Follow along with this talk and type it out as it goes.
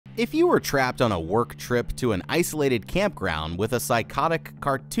If you were trapped on a work trip to an isolated campground with a psychotic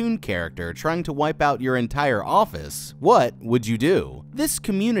cartoon character trying to wipe out your entire office, what would you do? This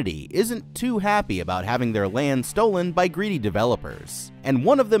community isn't too happy about having their land stolen by greedy developers, and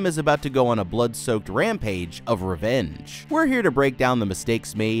one of them is about to go on a blood-soaked rampage of revenge. We're here to break down the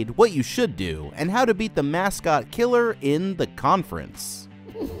mistakes made, what you should do, and how to beat the mascot killer in the conference.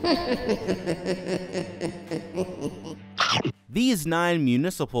 These 9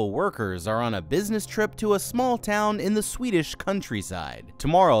 municipal workers are on a business trip to a small town in the Swedish countryside.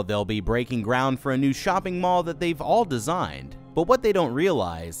 Tomorrow they'll be breaking ground for a new shopping mall that they've all designed. But what they don't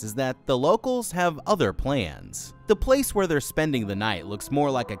realize is that the locals have other plans. The place where they're spending the night looks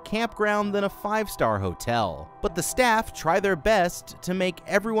more like a campground than a 5-star hotel, but the staff try their best to make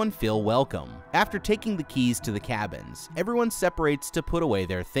everyone feel welcome. After taking the keys to the cabins, everyone separates to put away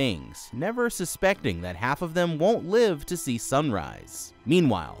their things, never suspecting that half of them won't live to see sunrise.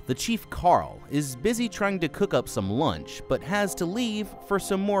 Meanwhile, the chief Carl is busy trying to cook up some lunch, but has to leave for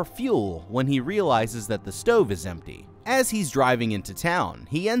some more fuel when he realizes that the stove is empty. As he's driving into town,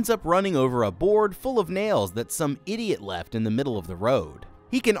 he ends up running over a board full of nails that some idiot left in the middle of the road.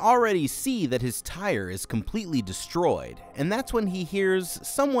 He can already see that his tire is completely destroyed, and that's when he hears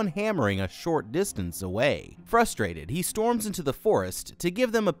someone hammering a short distance away. Frustrated, he storms into the forest to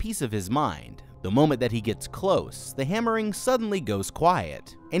give them a piece of his mind. The moment that he gets close, the hammering suddenly goes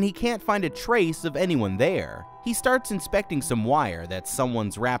quiet, and he can't find a trace of anyone there. He starts inspecting some wire that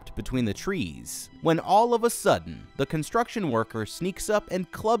someone's wrapped between the trees, when all of a sudden, the construction worker sneaks up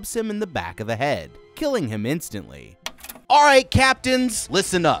and clubs him in the back of the head, killing him instantly. Alright captains,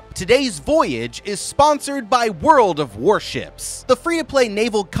 listen up. Today's voyage is sponsored by World of Warships, the free-to-play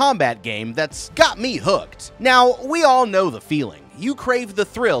naval combat game that's got me hooked. Now, we all know the feeling. You crave the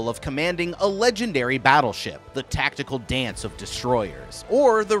thrill of commanding a legendary battleship, the tactical dance of destroyers,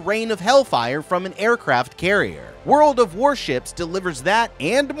 or the rain of hellfire from an aircraft carrier. World of Warships delivers that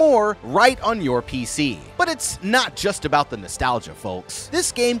and more right on your PC. But it's not just about the nostalgia, folks.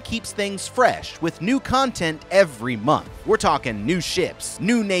 This game keeps things fresh with new content every month. We're talking new ships,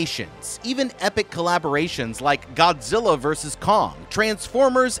 new nations, even epic collaborations like Godzilla vs. Kong,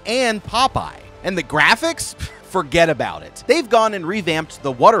 Transformers, and Popeye. And the graphics? Forget about it. They've gone and revamped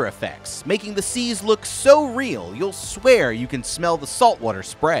the water effects, making the seas look so real you'll swear you can smell the saltwater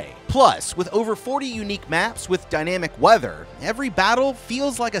spray. Plus, with over 40 unique maps with dynamic weather, every battle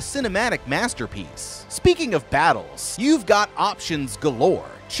feels like a cinematic masterpiece. Speaking of battles, you've got options galore.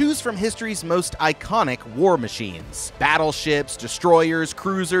 Choose from history's most iconic war machines. Battleships, destroyers,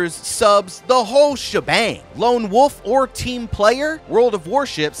 cruisers, subs, the whole shebang. Lone wolf or team player, World of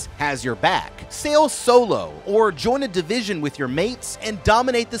Warships has your back. Sail solo or join a division with your mates and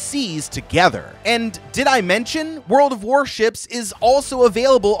dominate the seas together. And did I mention, World of Warships is also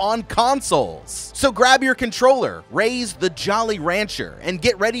available on consoles. So grab your controller, raise the Jolly Rancher, and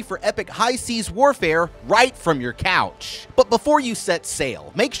get ready for epic high seas warfare right from your couch. But before you set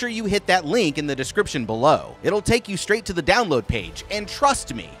sail, make sure you hit that link in the description below. It'll take you straight to the download page, and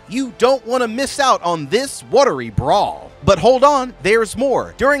trust me, you don't want to miss out on this watery brawl. But hold on, there's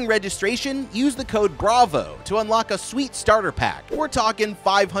more. During registration, use the code BRAVO to unlock a sweet starter pack. We're talking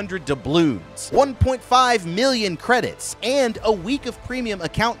 500 doubloons, 1.5 million credits, and a week of premium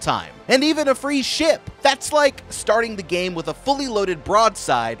account time, and even a free ship. That's like starting the game with a fully loaded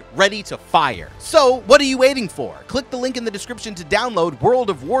broadside ready to fire. So what are you waiting for? Click the link in the description to download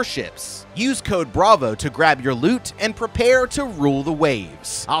World of Warships. Use code BRAVO to grab your loot and prepare to rule the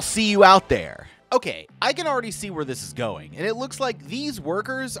waves. I'll see you out there. Okay, I can already see where this is going, and it looks like these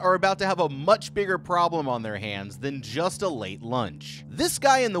workers are about to have a much bigger problem on their hands than just a late lunch. This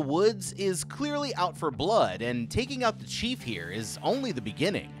guy in the woods is clearly out for blood, and taking out the chief here is only the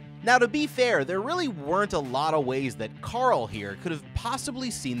beginning. Now, to be fair, there really weren't a lot of ways that Carl here could have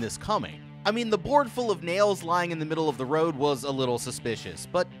possibly seen this coming. I mean, the board full of nails lying in the middle of the road was a little suspicious,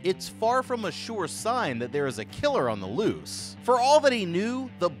 but it's far from a sure sign that there is a killer on the loose. For all that he knew,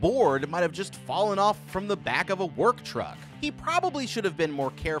 the board might have just fallen off from the back of a work truck. He probably should have been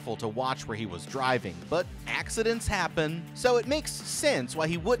more careful to watch where he was driving, but accidents happen, so it makes sense why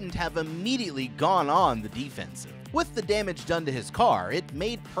he wouldn't have immediately gone on the defensive. With the damage done to his car, it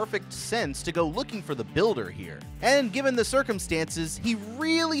made perfect sense to go looking for the builder here. And given the circumstances, he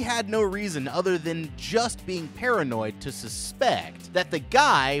really had no reason other than just being paranoid to suspect that the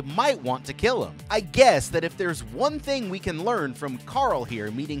guy might want to kill him. I guess that if there's one thing we can learn from Carl here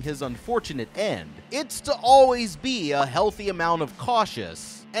meeting his unfortunate end, it's to always be a healthy amount of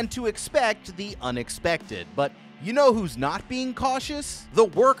cautious and to expect the unexpected. But you know who's not being cautious? The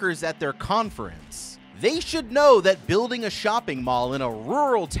workers at their conference. They should know that building a shopping mall in a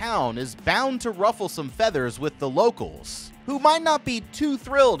rural town is bound to ruffle some feathers with the locals, who might not be too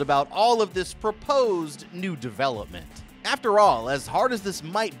thrilled about all of this proposed new development. After all, as hard as this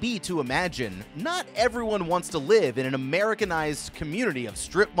might be to imagine, not everyone wants to live in an Americanized community of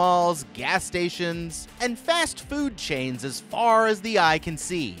strip malls, gas stations, and fast food chains as far as the eye can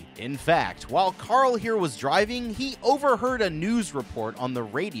see. In fact, while Carl here was driving, he overheard a news report on the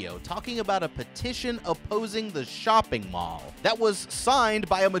radio talking about a petition opposing the shopping mall that was signed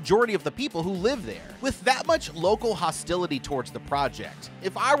by a majority of the people who live there. With that much local hostility towards the project,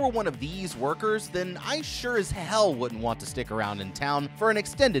 if I were one of these workers, then I sure as hell wouldn't want to stick around in town for an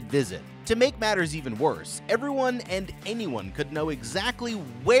extended visit. To make matters even worse, everyone and anyone could know exactly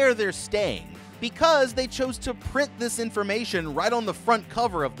where they're staying because they chose to print this information right on the front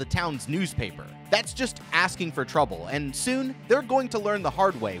cover of the town's newspaper. That's just asking for trouble, and soon they're going to learn the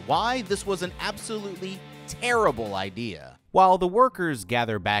hard way why this was an absolutely terrible idea. While the workers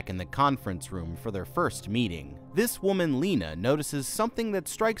gather back in the conference room for their first meeting, this woman Lena notices something that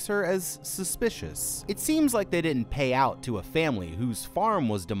strikes her as suspicious. It seems like they didn't pay out to a family whose farm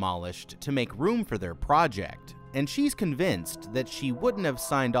was demolished to make room for their project, and she's convinced that she wouldn't have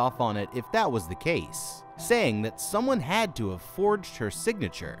signed off on it if that was the case, saying that someone had to have forged her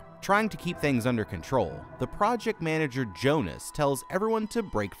signature. Trying to keep things under control, the project manager Jonas tells everyone to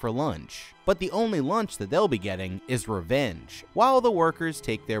break for lunch, but the only lunch that they'll be getting is revenge. While the workers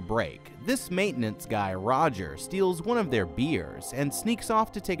take their break, this maintenance guy Roger steals one of their beers and sneaks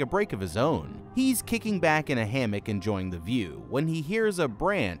off to take a break of his own. He's kicking back in a hammock enjoying the view when he hears a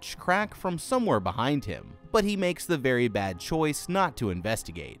branch crack from somewhere behind him, but he makes the very bad choice not to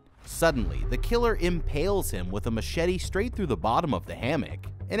investigate. Suddenly, the killer impales him with a machete straight through the bottom of the hammock,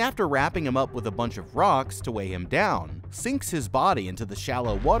 and after wrapping him up with a bunch of rocks to weigh him down, sinks his body into the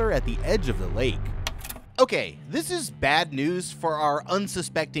shallow water at the edge of the lake. Okay, this is bad news for our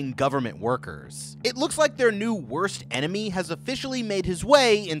unsuspecting government workers. It looks like their new worst enemy has officially made his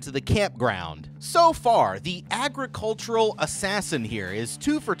way into the campground. So far, the agricultural assassin here is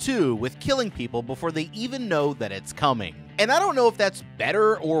 2 for 2 with killing people before they even know that it's coming. And I don't know if that's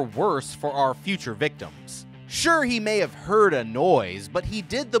better or worse for our future victims. Sure, he may have heard a noise, but he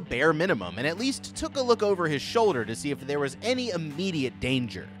did the bare minimum and at least took a look over his shoulder to see if there was any immediate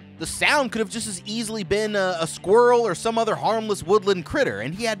danger. The sound could have just as easily been a squirrel or some other harmless woodland critter,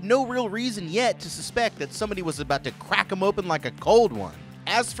 and he had no real reason yet to suspect that somebody was about to crack him open like a cold one.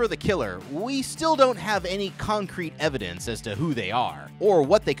 As for the killer, we still don't have any concrete evidence as to who they are, or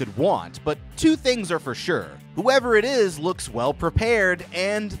what they could want, but 2 things are for sure. Whoever it is looks well prepared,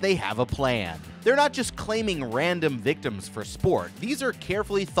 and they have a plan. They're not just claiming random victims for sport, these are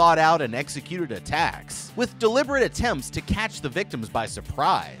carefully thought out and executed attacks, with deliberate attempts to catch the victims by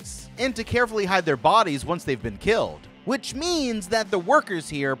surprise, and to carefully hide their bodies once they've been killed. Which means that the workers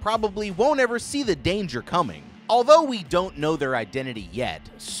here probably won't ever see the danger coming. Although we don't know their identity yet,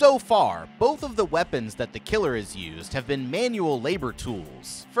 so far, both of the weapons that the killer has used have been manual labor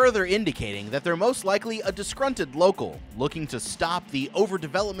tools, further indicating that they're most likely a disgruntled local, looking to stop the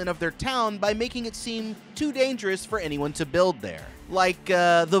overdevelopment of their town by making it seem too dangerous for anyone to build there. Like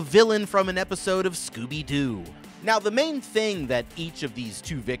the villain from an episode of Scooby-Doo. Now, the main thing that each of these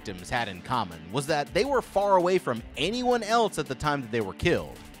 2 victims had in common was that they were far away from anyone else at the time that they were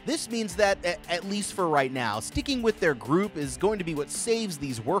killed. This means that, at least for right now, sticking with their group is going to be what saves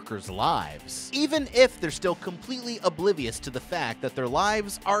these workers' lives, even if they're still completely oblivious to the fact that their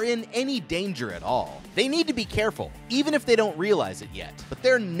lives are in any danger at all. They need to be careful, even if they don't realize it yet, but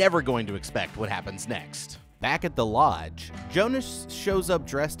they're never going to expect what happens next. Back at the lodge, Jonas shows up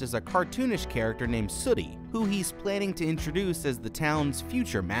dressed as a cartoonish character named Sooty, who he's planning to introduce as the town's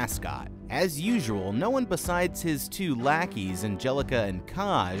future mascot. As usual, no one besides his 2 lackeys, Angelica and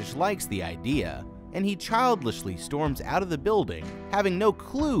Kaj, likes the idea, and he childishly storms out of the building, having no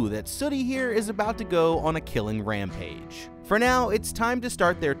clue that Sooty here is about to go on a killing rampage. For now, it's time to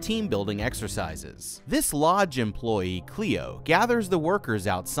start their team-building exercises. This lodge employee, Cleo, gathers the workers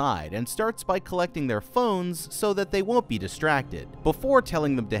outside and starts by collecting their phones so that they won't be distracted, before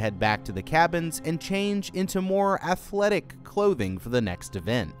telling them to head back to the cabins and change into more athletic clothing for the next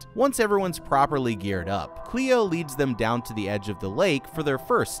event. Once everyone's properly geared up, Cleo leads them down to the edge of the lake for their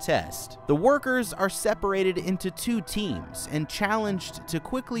first test. The workers are separated into 2 teams and challenged to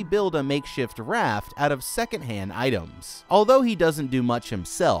quickly build a makeshift raft out of secondhand items. Although he doesn't do much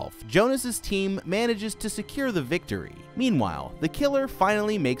himself, Jonas's team manages to secure the victory. Meanwhile, the killer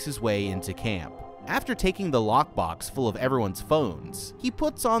finally makes his way into camp. After taking the lockbox full of everyone's phones, he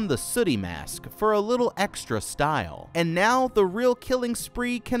puts on the sooty mask for a little extra style, and now the real killing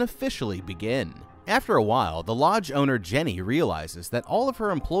spree can officially begin. After a while, the lodge owner Jenny realizes that all of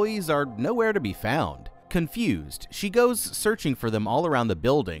her employees are nowhere to be found. Confused, she goes searching for them all around the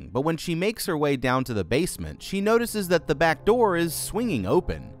building, but when she makes her way down to the basement, she notices that the back door is swinging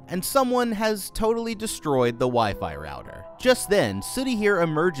open, and someone has totally destroyed the Wi-Fi router. Just then, Sooty here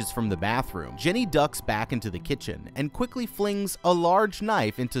emerges from the bathroom. Jenny ducks back into the kitchen and quickly flings a large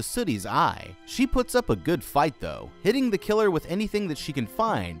knife into Sooty's eye. She puts up a good fight though, hitting the killer with anything that she can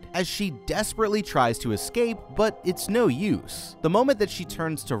find as she desperately tries to escape, but it's no use. The moment that she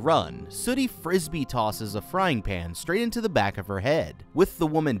turns to run, Sooty frisbee tosses a frying pan straight into the back of her head. With the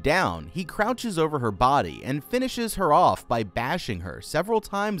woman down, he crouches over her body and finishes her off by bashing her several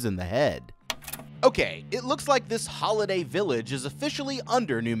times in the head. Okay, it looks like this holiday village is officially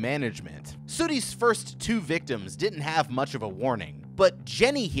under new management. Sooty's first two victims didn't have much of a warning, but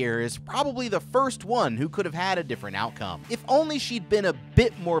Jenny here is probably the first one who could have had a different outcome. If only she'd been a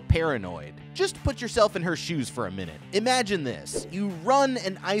bit more paranoid. Just put yourself in her shoes for a minute. Imagine this: you run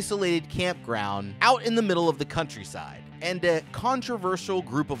an isolated campground out in the middle of the countryside, and a controversial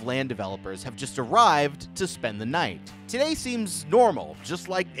group of land developers have just arrived to spend the night. Today seems normal, just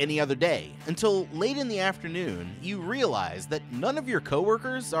like any other day, until late in the afternoon, you realize that none of your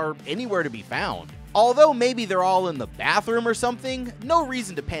coworkers are anywhere to be found. Although maybe they're all in the bathroom or something, no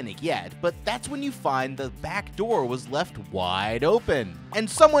reason to panic yet, but that's when you find the back door was left wide open, and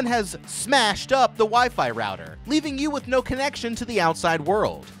someone has smashed up the Wi-Fi router, leaving you with no connection to the outside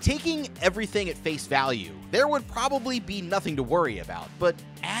world. Taking everything at face value, there would probably be nothing to worry about, but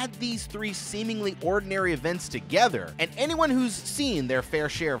add these three seemingly ordinary events together, and anyone who's seen their fair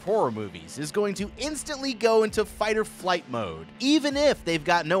share of horror movies is going to instantly go into fight or flight mode, even if they've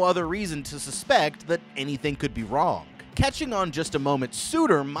got no other reason to suspect that anything could be wrong. Catching on just a moment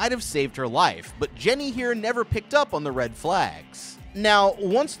sooner might have saved her life, but Jenny here never picked up on the red flags. Now,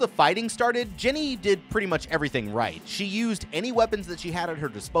 once the fighting started, Jenny did pretty much everything right. She used any weapons that she had at her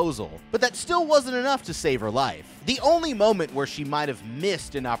disposal, but that still wasn't enough to save her life. The only moment where she might have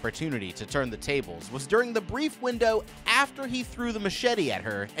missed an opportunity to turn the tables was during the brief window after he threw the machete at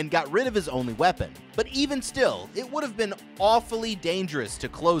her and got rid of his only weapon. But even still, it would have been awfully dangerous to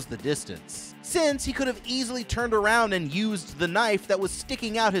close the distance, since he could have easily turned around and used the knife that was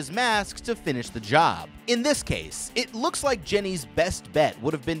sticking out his mask to finish the job. In this case, it looks like Jenny's best bet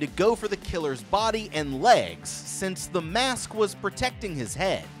would have been to go for the killer's body and legs, since the mask was protecting his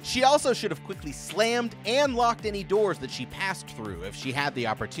head. She also should have quickly slammed and locked any doors that she passed through if she had the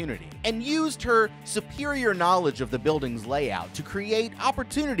opportunity, and used her superior knowledge of the building's layout to create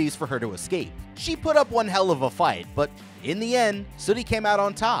opportunities for her to escape. She put up one hell of a fight, but in the end, Sooty came out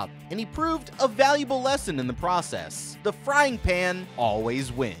on top, and he proved a valuable lesson in the process. The frying pan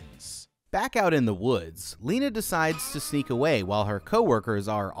always wins. Back out in the woods, Lena decides to sneak away while her coworkers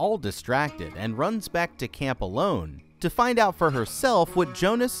are all distracted and runs back to camp alone to find out for herself what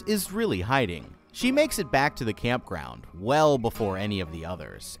Jonas is really hiding. She makes it back to the campground well before any of the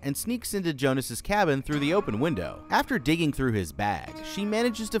others and sneaks into Jonas's cabin through the open window. After digging through his bag, she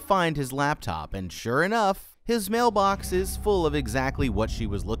manages to find his laptop, and sure enough, his mailbox is full of exactly what she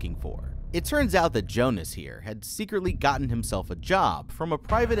was looking for. It turns out that Jonas here had secretly gotten himself a job from a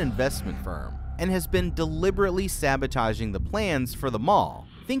private investment firm and has been deliberately sabotaging the plans for the mall.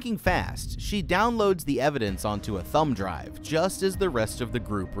 Thinking fast, she downloads the evidence onto a thumb drive just as the rest of the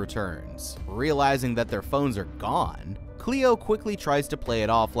group returns. Realizing that their phones are gone, Cleo quickly tries to play it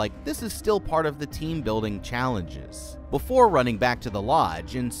off like this is still part of the team building challenges, before running back to the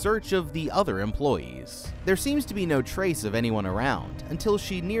lodge in search of the other employees. There seems to be no trace of anyone around until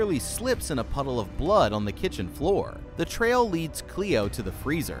she nearly slips in a puddle of blood on the kitchen floor. The trail leads Cleo to the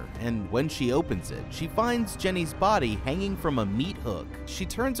freezer, and when she opens it, she finds Jenny's body hanging from a meat hook. She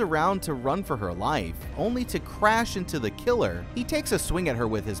turns around to run for her life, only to crash into the killer. He takes a swing at her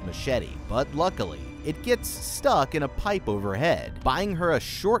with his machete, but luckily, it gets stuck in a pipe overhead, buying her a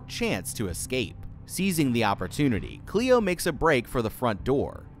short chance to escape. Seizing the opportunity, Cleo makes a break for the front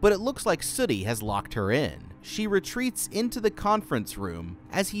door, but it looks like Sooty has locked her in. She retreats into the conference room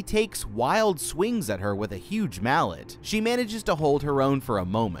as he takes wild swings at her with a huge mallet. She manages to hold her own for a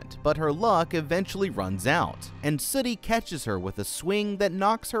moment, but her luck eventually runs out, and Sooty catches her with a swing that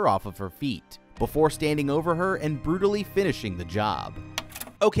knocks her off of her feet, before standing over her and brutally finishing the job.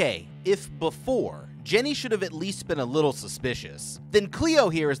 Okay, if before Jenny should have at least been a little suspicious, then Cleo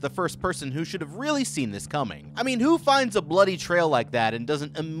here is the first person who should have really seen this coming. I mean, who finds a bloody trail like that and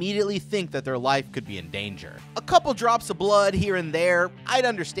doesn't immediately think that their life could be in danger? A couple drops of blood here and there, I'd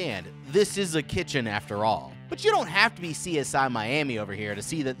understand. This is a kitchen after all. But you don't have to be CSI Miami over here to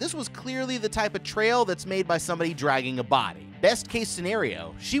see that this was clearly the type of trail that's made by somebody dragging a body. Best case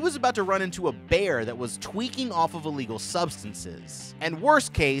scenario, she was about to run into a bear that was tweaking off of illegal substances. And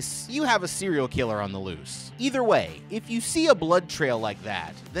worst case, you have a serial killer on the loose. Either way, if you see a blood trail like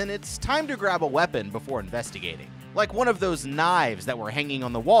that, then it's time to grab a weapon before investigating. Like one of those knives that were hanging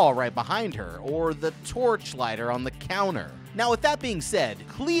on the wall right behind her, or the torch lighter on the counter. Now with that being said,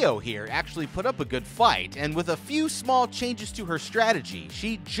 Cleo here actually put up a good fight, and with a few small changes to her strategy,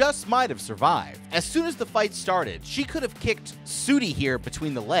 she just might have survived. As soon as the fight started, she could have kicked Sooty here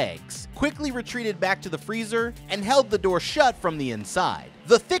between the legs, quickly retreated back to the freezer, and held the door shut from the inside.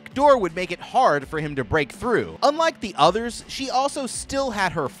 The thick door would make it hard for him to break through. Unlike the others, she also still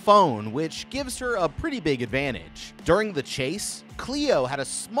had her phone, which gives her a pretty big advantage. During the chase, Cleo had a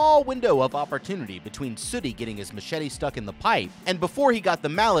small window of opportunity between Sooty getting his machete stuck in the pipe and before he got the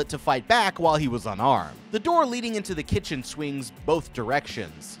mallet to fight back while he was unarmed. The door leading into the kitchen swings both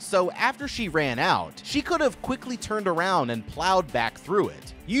directions, so after she ran out, she could have quickly turned around and plowed back through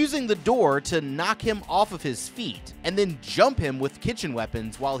it, using the door to knock him off of his feet and then jump him with kitchen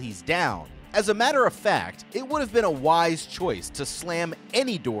weapons while he's down. As a matter of fact, it would have been a wise choice to slam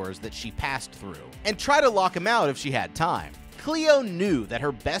any doors that she passed through and try to lock him out if she had time. Cleo knew that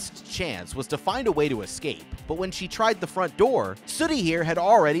her best chance was to find a way to escape, but when she tried the front door, Sooty here had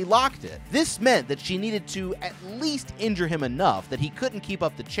already locked it. This meant that she needed to at least injure him enough that he couldn't keep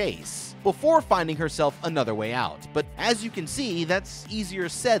up the chase before finding herself another way out, but as you can see, that's easier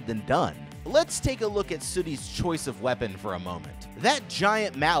said than done. Let's take a look at Sooty's choice of weapon for a moment. That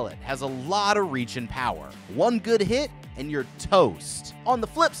giant mallet has a lot of reach and power. One good hit and you're toast. On the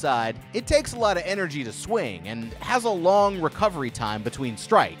flip side, it takes a lot of energy to swing and has a long recovery time between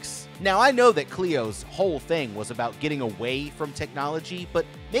strikes. Now I know that Cleo's whole thing was about getting away from technology, but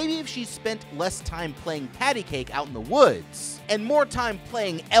maybe if she spent less time playing patty cake out in the woods and more time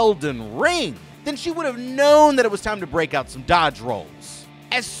playing Elden Ring, then she would have known that it was time to break out some dodge rolls.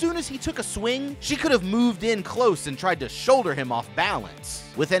 As soon as he took a swing, she could have moved in close and tried to shoulder him off balance.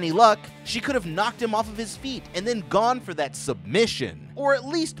 With any luck, she could have knocked him off of his feet and then gone for that submission, or at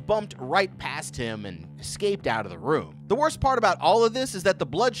least bumped right past him and escaped out of the room. The worst part about all of this is that the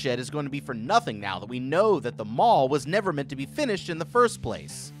bloodshed is going to be for nothing now that we know that the mall was never meant to be finished in the first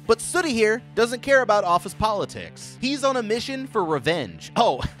place. But Sooty here doesn't care about office politics. He's on a mission for revenge.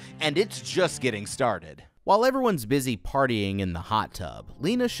 Oh, and it's just getting started. While everyone's busy partying in the hot tub,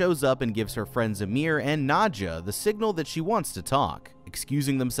 Lena shows up and gives her friends Amir and Nadja the signal that she wants to talk.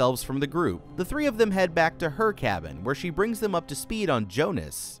 Excusing themselves from the group, the three of them head back to her cabin where she brings them up to speed on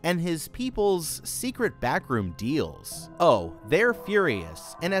Jonas and his people's secret backroom deals. Oh, they're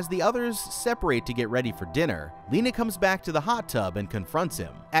furious, and as the others separate to get ready for dinner, Lena comes back to the hot tub and confronts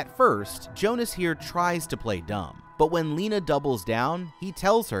him. At first, Jonas here tries to play dumb, but when Lena doubles down, he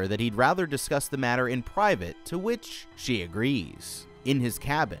tells her that he'd rather discuss the matter in private, to which she agrees. In his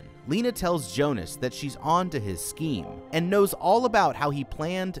cabin, Lena tells Jonas that she's on to his scheme and knows all about how he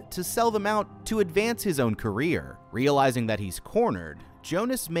planned to sell them out to advance his own career. Realizing that he's cornered,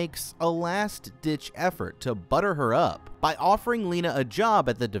 Jonas makes a last-ditch effort to butter her up by offering Lena a job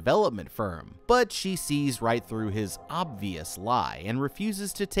at the development firm, but she sees right through his obvious lie and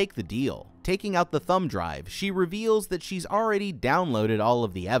refuses to take the deal. Taking out the thumb drive, she reveals that she's already downloaded all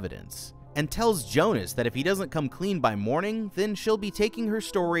of the evidence, and tells Jonas that if he doesn't come clean by morning, then she'll be taking her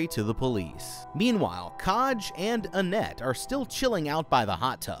story to the police. Meanwhile, Kaj and Annette are still chilling out by the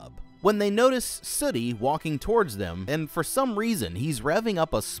hot tub when they notice Sooty walking towards them, and for some reason he's revving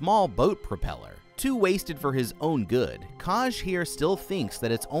up a small boat propeller. Too wasted for his own good, Kaj here still thinks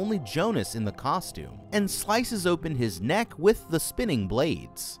that it's only Jonas in the costume, and slices open his neck with the spinning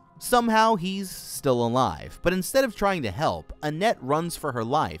blades. Somehow he's still alive, but instead of trying to help, Annette runs for her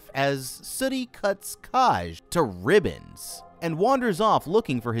life as Sooty cuts Kaj to ribbons and wanders off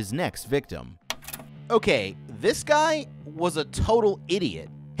looking for his next victim. Okay, this guy was a total idiot.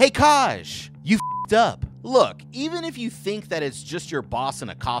 Hey Kaj, you f***ed up. Look, even if you think that it's just your boss in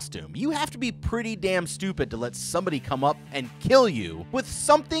a costume, you have to be pretty damn stupid to let somebody come up and kill you with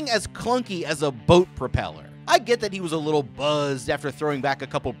something as clunky as a boat propeller. I get that he was a little buzzed after throwing back a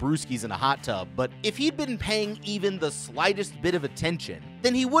couple brewskis in a hot tub, but if he'd been paying even the slightest bit of attention,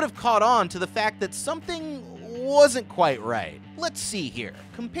 then he would have caught on to the fact that something wasn't quite right. Let's see here.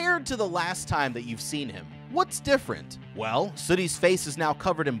 Compared to the last time that you've seen him, what's different? Well, Sooty's face is now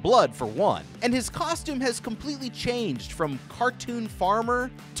covered in blood for one, and his costume has completely changed from cartoon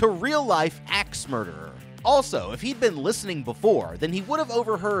farmer to real-life axe murderer. Also, if he'd been listening before, then he would have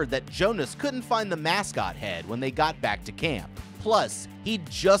overheard that Jonas couldn't find the mascot head when they got back to camp. Plus, he'd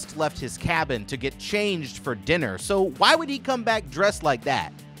just left his cabin to get changed for dinner, so why would he come back dressed like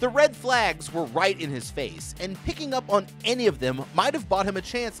that? The red flags were right in his face, and picking up on any of them might have bought him a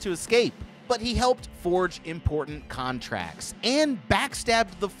chance to escape. But he helped forge important contracts and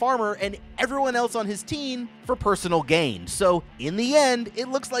backstabbed the farmer and everyone else on his team for personal gain. So in the end, it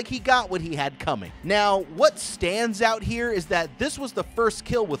looks like he got what he had coming. Now, what stands out here is that this was the first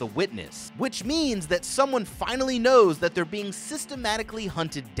kill with a witness, which means that someone finally knows that they're being systematically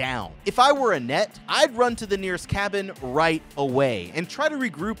hunted down. If I were Annette, I'd run to the nearest cabin right away and try to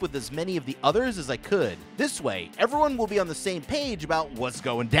regroup with as many of the others as I could. This way, everyone will be on the same page about what's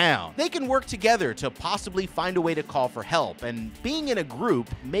going down. They can work together to possibly find a way to call for help, and being in a group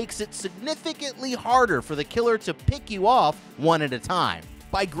makes it significantly harder for the killer to pick you off one at a time.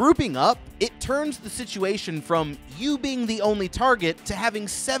 By grouping up, it turns the situation from you being the only target to having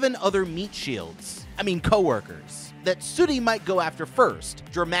 7 other meat shields, coworkers, that Sooty might go after first,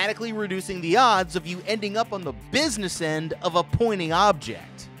 dramatically reducing the odds of you ending up on the business end of a pointing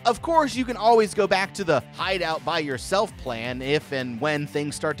object. Of course, you can always go back to the hideout by yourself plan if and when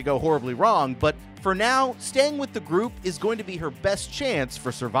things start to go horribly wrong, but for now, staying with the group is going to be her best chance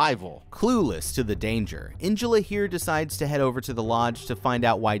for survival. Clueless to the danger, Angela here decides to head over to the lodge to find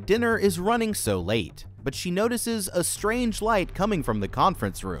out why dinner is running so late. But she notices a strange light coming from the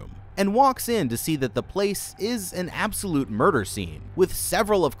conference room and walks in to see that the place is an absolute murder scene, with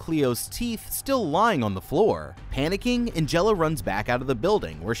several of Cleo's teeth still lying on the floor. Panicking, Angela runs back out of the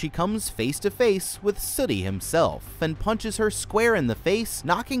building, where she comes face to face with Sooty himself and punches her square in the face,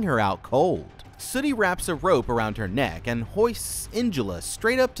 knocking her out cold. Sooty wraps a rope around her neck and hoists Angela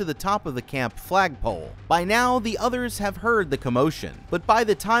straight up to the top of the camp flagpole. By now, the others have heard the commotion, but by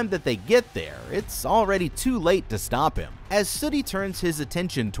the time that they get there, it's already too late to stop him. As Sooty turns his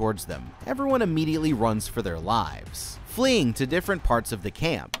attention towards them, everyone immediately runs for their lives, fleeing to different parts of the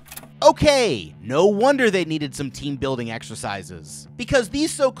camp. Okay, no wonder they needed some team building exercises, because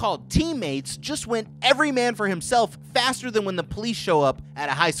these so-called teammates just went every man for himself faster than when the police show up at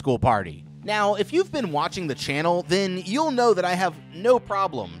a high school party. Now, if you've been watching the channel, then you'll know that I have no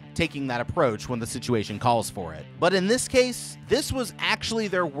problem taking that approach when the situation calls for it. But in this case, this was actually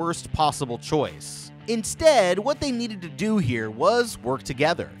their worst possible choice. Instead, what they needed to do here was work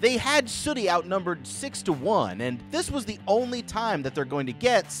together. They had Sooty outnumbered 6-1, and this was the only time that they're going to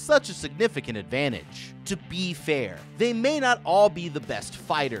get such a significant advantage. To be fair, they may not all be the best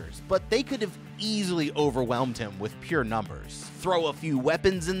fighters, but they could have easily overwhelmed him with pure numbers. Throw a few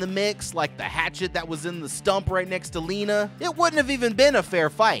weapons in the mix, like the hatchet that was in the stump right next to Lena, it wouldn't have even been a fair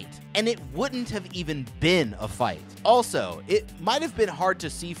fight. And it wouldn't have even been a fight. Also, it might have been hard to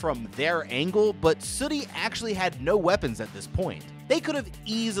see from their angle, but Sooty actually had no weapons at this point. They could have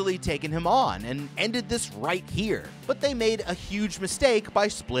easily taken him on and ended this right here, but they made a huge mistake by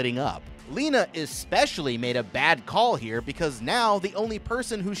splitting up. Lena especially made a bad call here because now the only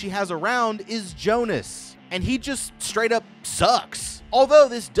person who she has around is Jonas, and he just straight up sucks. Although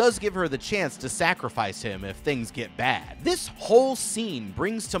this does give her the chance to sacrifice him if things get bad. This whole scene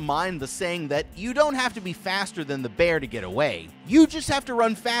brings to mind the saying that you don't have to be faster than the bear to get away. You just have to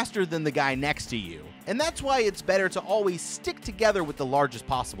run faster than the guy next to you. And that's why it's better to always stick together with the largest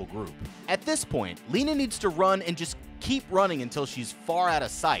possible group. At this point, Lena needs to run and just keep running until she's far out of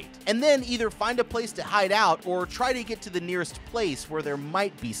sight, and then either find a place to hide out or try to get to the nearest place where there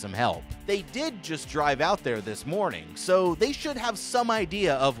might be some help. They did just drive out there this morning, so they should have some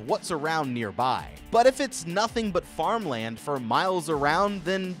idea of what's around nearby. But if it's nothing but farmland for miles around,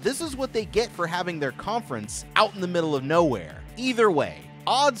 then this is what they get for having their conference out in the middle of nowhere. Either way,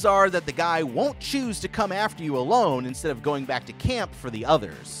 odds are that the guy won't choose to come after you alone instead of going back to camp for the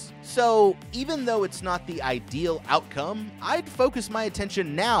others. So, even though it's not the ideal outcome, I'd focus my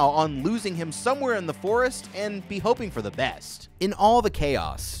attention now on losing him somewhere in the forest and be hoping for the best. In all the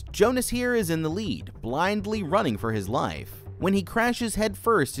chaos, Jonas here is in the lead, blindly running for his life, when he crashes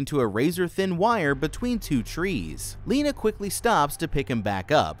headfirst into a razor-thin wire between 2 trees. Lena quickly stops to pick him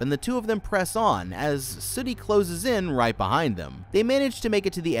back up, and the two of them press on as Sooty closes in right behind them. They manage to make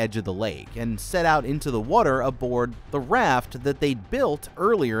it to the edge of the lake and set out into the water aboard the raft that they'd built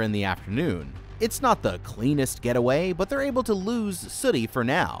earlier in the afternoon. It's not the cleanest getaway, but they're able to lose Sooty for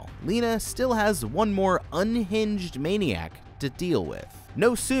now. Lena still has one more unhinged maniac to deal with.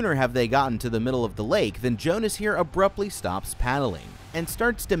 No sooner have they gotten to the middle of the lake than Jonas here abruptly stops paddling and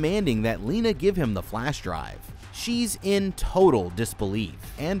starts demanding that Lena give him the flash drive. She's in total disbelief,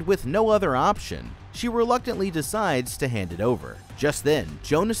 and with no other option, she reluctantly decides to hand it over. Just then,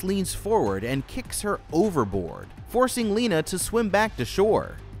 Jonas leans forward and kicks her overboard, forcing Lena to swim back to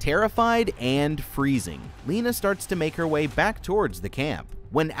shore. Terrified and freezing, Lena starts to make her way back towards the camp.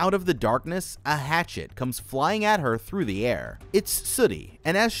 when out of the darkness, a hatchet comes flying at her through the air. It's Sooty,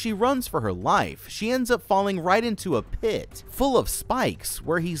 and as she runs for her life, she ends up falling right into a pit full of spikes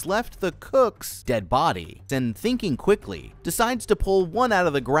where he's left the cook's dead body, and thinking quickly, decides to pull one out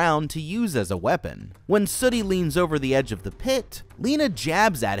of the ground to use as a weapon. When Sooty leans over the edge of the pit, Lena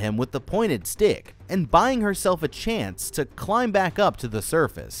jabs at him with the pointed stick, and buying herself a chance to climb back up to the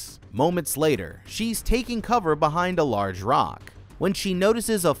surface. Moments later, she's taking cover behind a large rock when she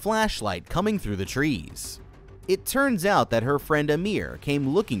notices a flashlight coming through the trees. It turns out that her friend Amir came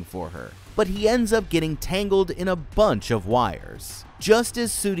looking for her, but he ends up getting tangled in a bunch of wires. Just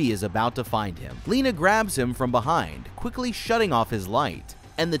as Sooty is about to find him, Lena grabs him from behind, quickly shutting off his light,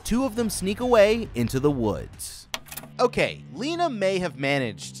 and the two of them sneak away into the woods. Okay, Lena may have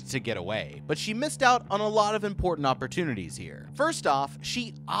managed to get away, but she missed out on a lot of important opportunities here. First off,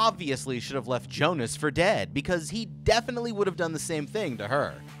 she obviously should have left Jonas for dead, because he definitely would have done the same thing to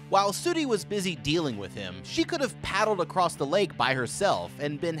her. While Sooty was busy dealing with him, she could have paddled across the lake by herself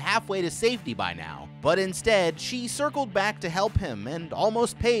and been halfway to safety by now. But instead, she circled back to help him and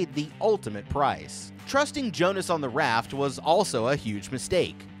almost paid the ultimate price. Trusting Jonas on the raft was also a huge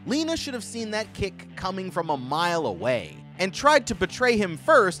mistake. Lena should have seen that kick coming from a mile away, and tried to betray him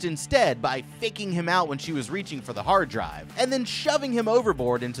first instead by faking him out when she was reaching for the hard drive, and then shoving him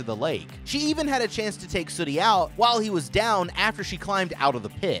overboard into the lake. She even had a chance to take Sooty out while he was down after she climbed out of the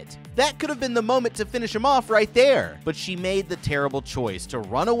pit. That could have been the moment to finish him off right there, but she made the terrible choice to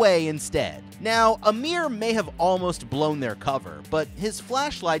run away instead. Now, Amir may have almost blown their cover, but his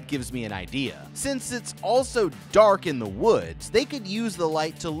flashlight gives me an idea. Since it's also dark in the woods, they could use the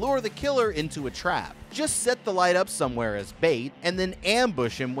light to lure the killer into a trap. Just set the light up somewhere as bait, and then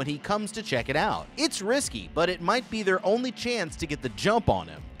ambush him when he comes to check it out. It's risky, but it might be their only chance to get the jump on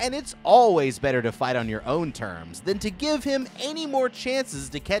him. And it's always better to fight on your own terms than to give him any more chances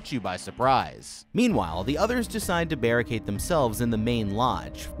to catch you by surprise. Meanwhile, the others decide to barricade themselves in the main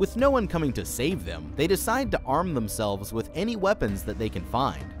lodge. With no one coming to save them, they decide to arm themselves with any weapons that they can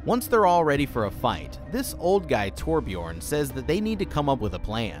find. Once they're all ready for a fight, this old guy Torbjorn says that they need to come up with a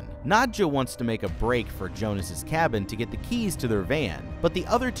plan. Nadja wants to make a break for Jonas's cabin to get the keys to their van, but the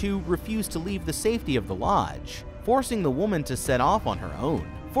other two refuse to leave the safety of the lodge, forcing the woman to set off on her own.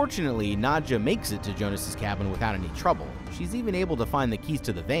 Fortunately, Nadja makes it to Jonas's cabin without any trouble. She's even able to find the keys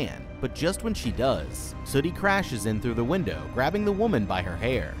to the van, but just when she does, Sooty crashes in through the window, grabbing the woman by her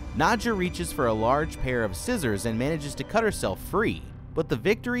hair. Nadja reaches for a large pair of scissors and manages to cut herself free, but the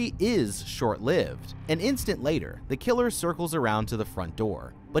victory is short-lived. An instant later, the killer circles around to the front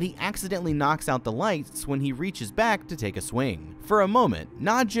door, but he accidentally knocks out the lights when he reaches back to take a swing. For a moment,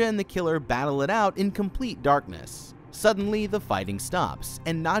 Nadja and the killer battle it out in complete darkness. Suddenly, the fighting stops,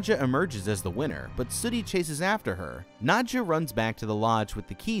 and Nadja emerges as the winner, but Sooty chases after her. Nadja runs back to the lodge with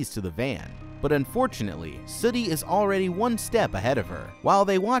the keys to the van, but unfortunately, Sooty is already one step ahead of her. While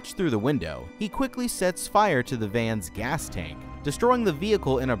they watch through the window, he quickly sets fire to the van's gas tank, destroying the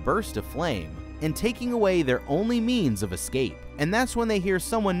vehicle in a burst of flame, and taking away their only means of escape. And that's when they hear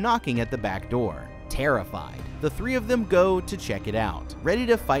someone knocking at the back door. Terrified, the three of them go to check it out, ready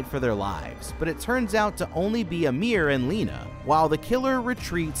to fight for their lives, but it turns out to only be Amir and Lena, while the killer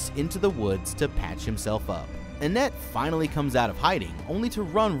retreats into the woods to patch himself up. Annette finally comes out of hiding, only to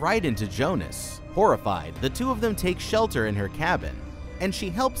run right into Jonas. Horrified, the two of them take shelter in her cabin, and she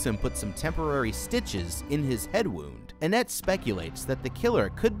helps him put some temporary stitches in his head wound. Annette speculates that the killer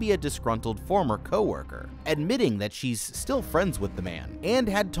could be a disgruntled former co-worker, admitting that she's still friends with the man, and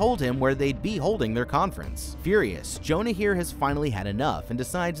had told him where they'd be holding their conference. Furious, Jonah here has finally had enough and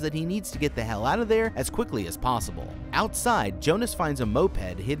decides that he needs to get the hell out of there as quickly as possible. Outside, Jonas finds a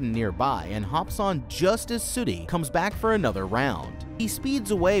moped hidden nearby and hops on just as Sooty comes back for another round. He speeds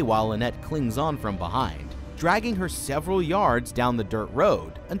away while Annette clings on from behind, dragging her several yards down the dirt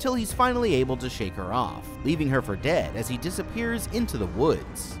road until he's finally able to shake her off, leaving her for dead as he disappears into the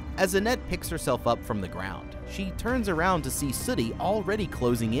woods. As Annette picks herself up from the ground, she turns around to see Sooty already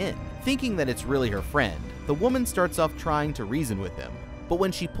closing in. Thinking that it's really her friend, the woman starts off trying to reason with him. But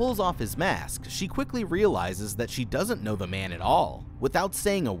when she pulls off his mask, she quickly realizes that she doesn't know the man at all. Without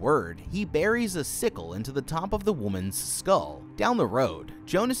saying a word, he buries a sickle into the top of the woman's skull. Down the road,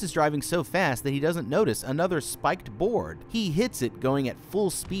 Jonas is driving so fast that he doesn't notice another spiked board. He hits it going at full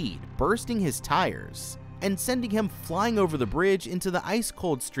speed, bursting his tires, and sending him flying over the bridge into the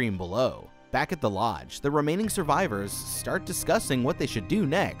ice-cold stream below. Back at the lodge, the remaining survivors start discussing what they should do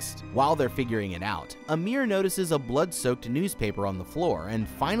next. While they're figuring it out, Amir notices a blood-soaked newspaper on the floor and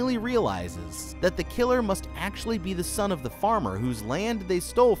finally realizes that the killer must actually be the son of the farmer whose land they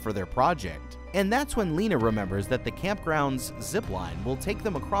stole for their project. And that's when Lena remembers that the campground's zipline will take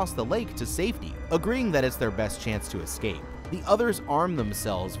them across the lake to safety, agreeing that it's their best chance to escape. The others arm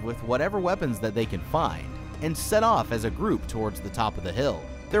themselves with whatever weapons that they can find, and set off as a group towards the top of the hill.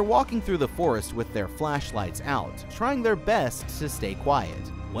 They're walking through the forest with their flashlights out, trying their best to stay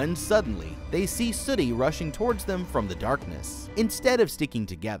quiet, when suddenly they see Sooty rushing towards them from the darkness. Instead of sticking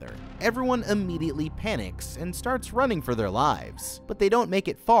together, everyone immediately panics and starts running for their lives. But they don't make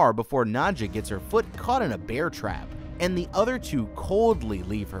it far before Nadja gets her foot caught in a bear trap, and the other two coldly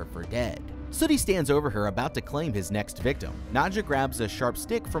leave her for dead. Sooty stands over her about to claim his next victim. Nadja grabs a sharp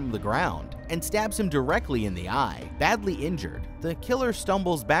stick from the ground and stabs him directly in the eye. Badly injured, the killer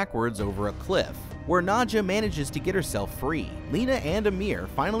stumbles backwards over a cliff, where Nadja manages to get herself free. Lena and Amir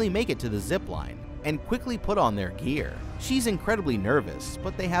finally make it to the zipline and quickly put on their gear. She's incredibly nervous,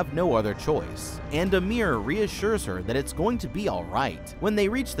 but they have no other choice, and Amir reassures her that it's going to be alright. When they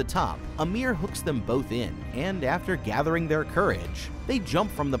reach the top, Amir hooks them both in, and after gathering their courage, they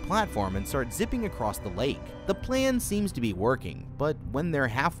jump from the platform and start zipping across the lake. The plan seems to be working, but when they're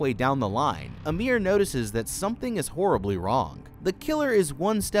halfway down the line, Amir notices that something is horribly wrong. The killer is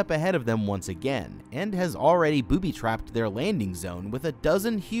one step ahead of them once again, and has already booby-trapped their landing zone with a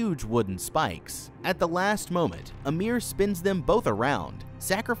dozen huge wooden spikes. At the last moment, Amir spins them both around,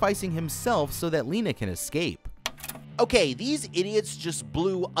 sacrificing himself so that Lena can escape. Okay, these idiots just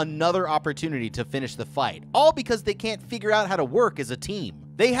blew another opportunity to finish the fight, all because they can't figure out how to work as a team.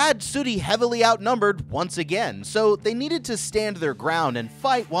 They had Sooty heavily outnumbered once again, so they needed to stand their ground and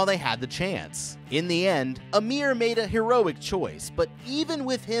fight while they had the chance. In the end, Amir made a heroic choice, but even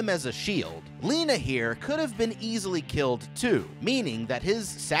with him as a shield, Lena here could have been easily killed too, meaning that his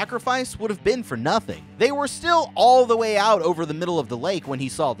sacrifice would have been for nothing. They were still all the way out over the middle of the lake when he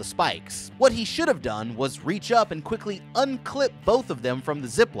saw the spikes. What he should have done was reach up and quickly unclip both of them from the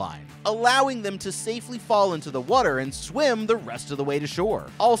zipline, allowing them to safely fall into the water and swim the rest of the way to shore.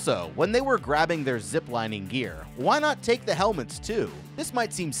 Also, when they were grabbing their ziplining gear, why not take the helmets too? This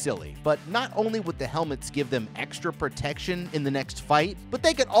might seem silly, but not only would the helmets give them extra protection in the next fight, but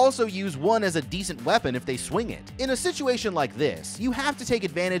they could also use one as a decent weapon if they swing it. In a situation like this, you have to take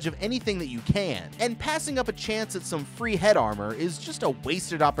advantage of anything that you can, and passing up a chance at some free head armor is just a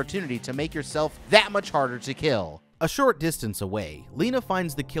wasted opportunity to make yourself that much harder to kill. A short distance away, Lena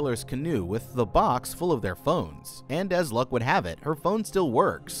finds the killer's canoe with the box full of their phones, and as luck would have it, her phone still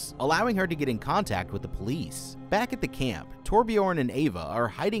works, allowing her to get in contact with the police. Back at the camp, Torbjorn and Ava are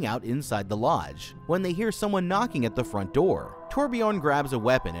hiding out inside the lodge when they hear someone knocking at the front door. Torbjorn grabs a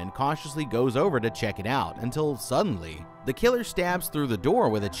weapon and cautiously goes over to check it out until suddenly, the killer stabs through the door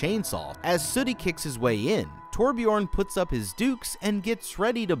with a chainsaw. As Sooty kicks his way in, Torbjorn puts up his dukes and gets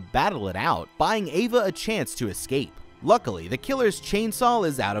ready to battle it out, buying Ava a chance to escape. Luckily, the killer's chainsaw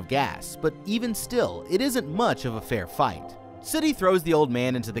is out of gas, but even still, it isn't much of a fair fight. Sooty throws the old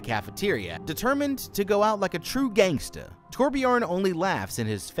man into the cafeteria, determined to go out like a true gangsta. Torbjorn only laughs in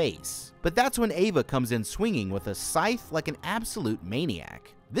his face, but that's when Ava comes in swinging with a scythe like an absolute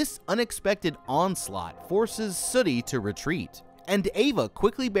maniac. This unexpected onslaught forces Sooty to retreat, and Ava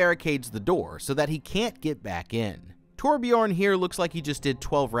quickly barricades the door so that he can't get back in. Torbjorn here looks like he just did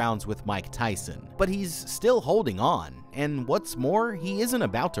 12 rounds with Mike Tyson, but he's still holding on, and what's more, he isn't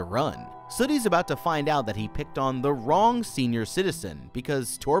about to run. Sooty's about to find out that he picked on the wrong senior citizen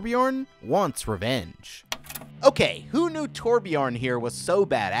because Torbjorn wants revenge. Okay, who knew Torbjorn here was so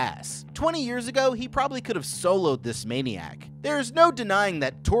badass? 20 years ago, he probably could have soloed this maniac. There's no denying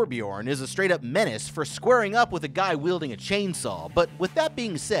that Torbjorn is a straight-up menace for squaring up with a guy wielding a chainsaw, but with that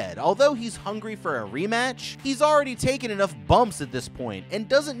being said, although he's hungry for a rematch, he's already taken enough bumps at this point and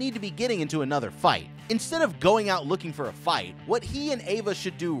doesn't need to be getting into another fight. Instead of going out looking for a fight, what he and Ava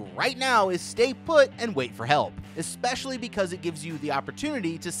should do right now is stay put and wait for help, especially because it gives you the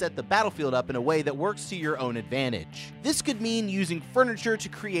opportunity to set the battlefield up in a way that works to your own advantage. This could mean using furniture to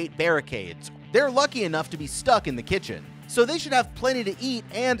create barricades. They're lucky enough to be stuck in the kitchen, so they should have plenty to eat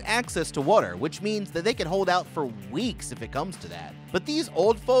and access to water, which means that they can hold out for weeks if it comes to that. But these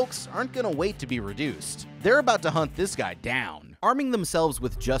old folks aren't gonna wait to be reduced. They're about to hunt this guy down. Arming themselves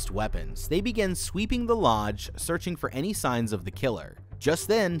with just weapons, they begin sweeping the lodge, searching for any signs of the killer. Just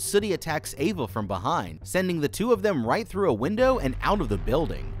then, Sooty attacks Ava from behind, sending the two of them right through a window and out of the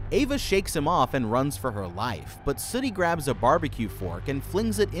building. Ava shakes him off and runs for her life, but Sooty grabs a barbecue fork and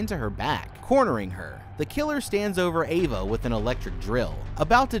flings it into her back, cornering her. The killer stands over Ava with an electric drill,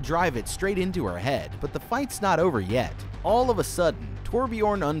 about to drive it straight into her head, but the fight's not over yet. All of a sudden,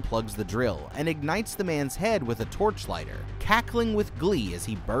 Torbjorn unplugs the drill and ignites the man's head with a torchlighter, cackling with glee as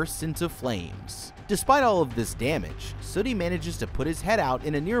he bursts into flames. Despite all of this damage, Sooty manages to put his head out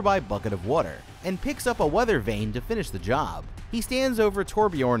in a nearby bucket of water and picks up a weather vane to finish the job. He stands over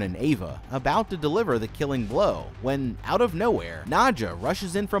Torbjorn and Ava, about to deliver the killing blow, when, out of nowhere, Nadja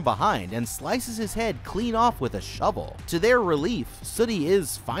rushes in from behind and slices his head clean off with a shovel. To their relief, Sooty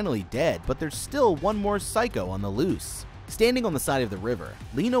is finally dead, but there's still one more psycho on the loose. Standing on the side of the river,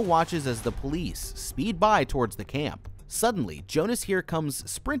 Lena watches as the police speed by towards the camp. Suddenly, Jonas here comes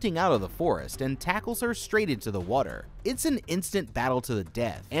sprinting out of the forest and tackles her straight into the water. It's an instant battle to the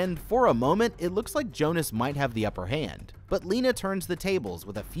death, and for a moment, it looks like Jonas might have the upper hand. But Lena turns the tables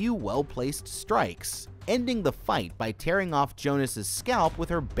with a few well-placed strikes, ending the fight by tearing off Jonas's scalp with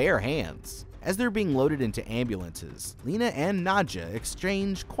her bare hands. As they're being loaded into ambulances, Lena and Nadja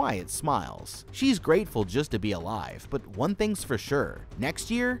exchange quiet smiles. She's grateful just to be alive, but one thing's for sure.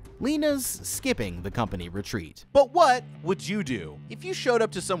 Next year, Lena's skipping the company retreat. But what would you do if you showed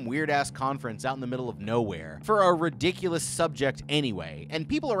up to some weird-ass conference out in the middle of nowhere for a ridiculous subject anyway, and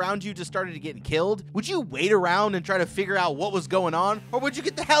people around you just started to get killed? Would you wait around and try to figure out what was going on, or would you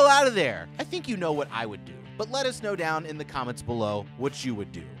get the hell out of there? I think you know what I would do. But let us know down in the comments below what you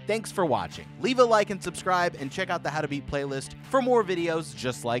would do. Thanks for watching. Leave a like and subscribe, and check out the How to Beat playlist for more videos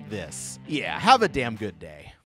just like this. Yeah, have a damn good day.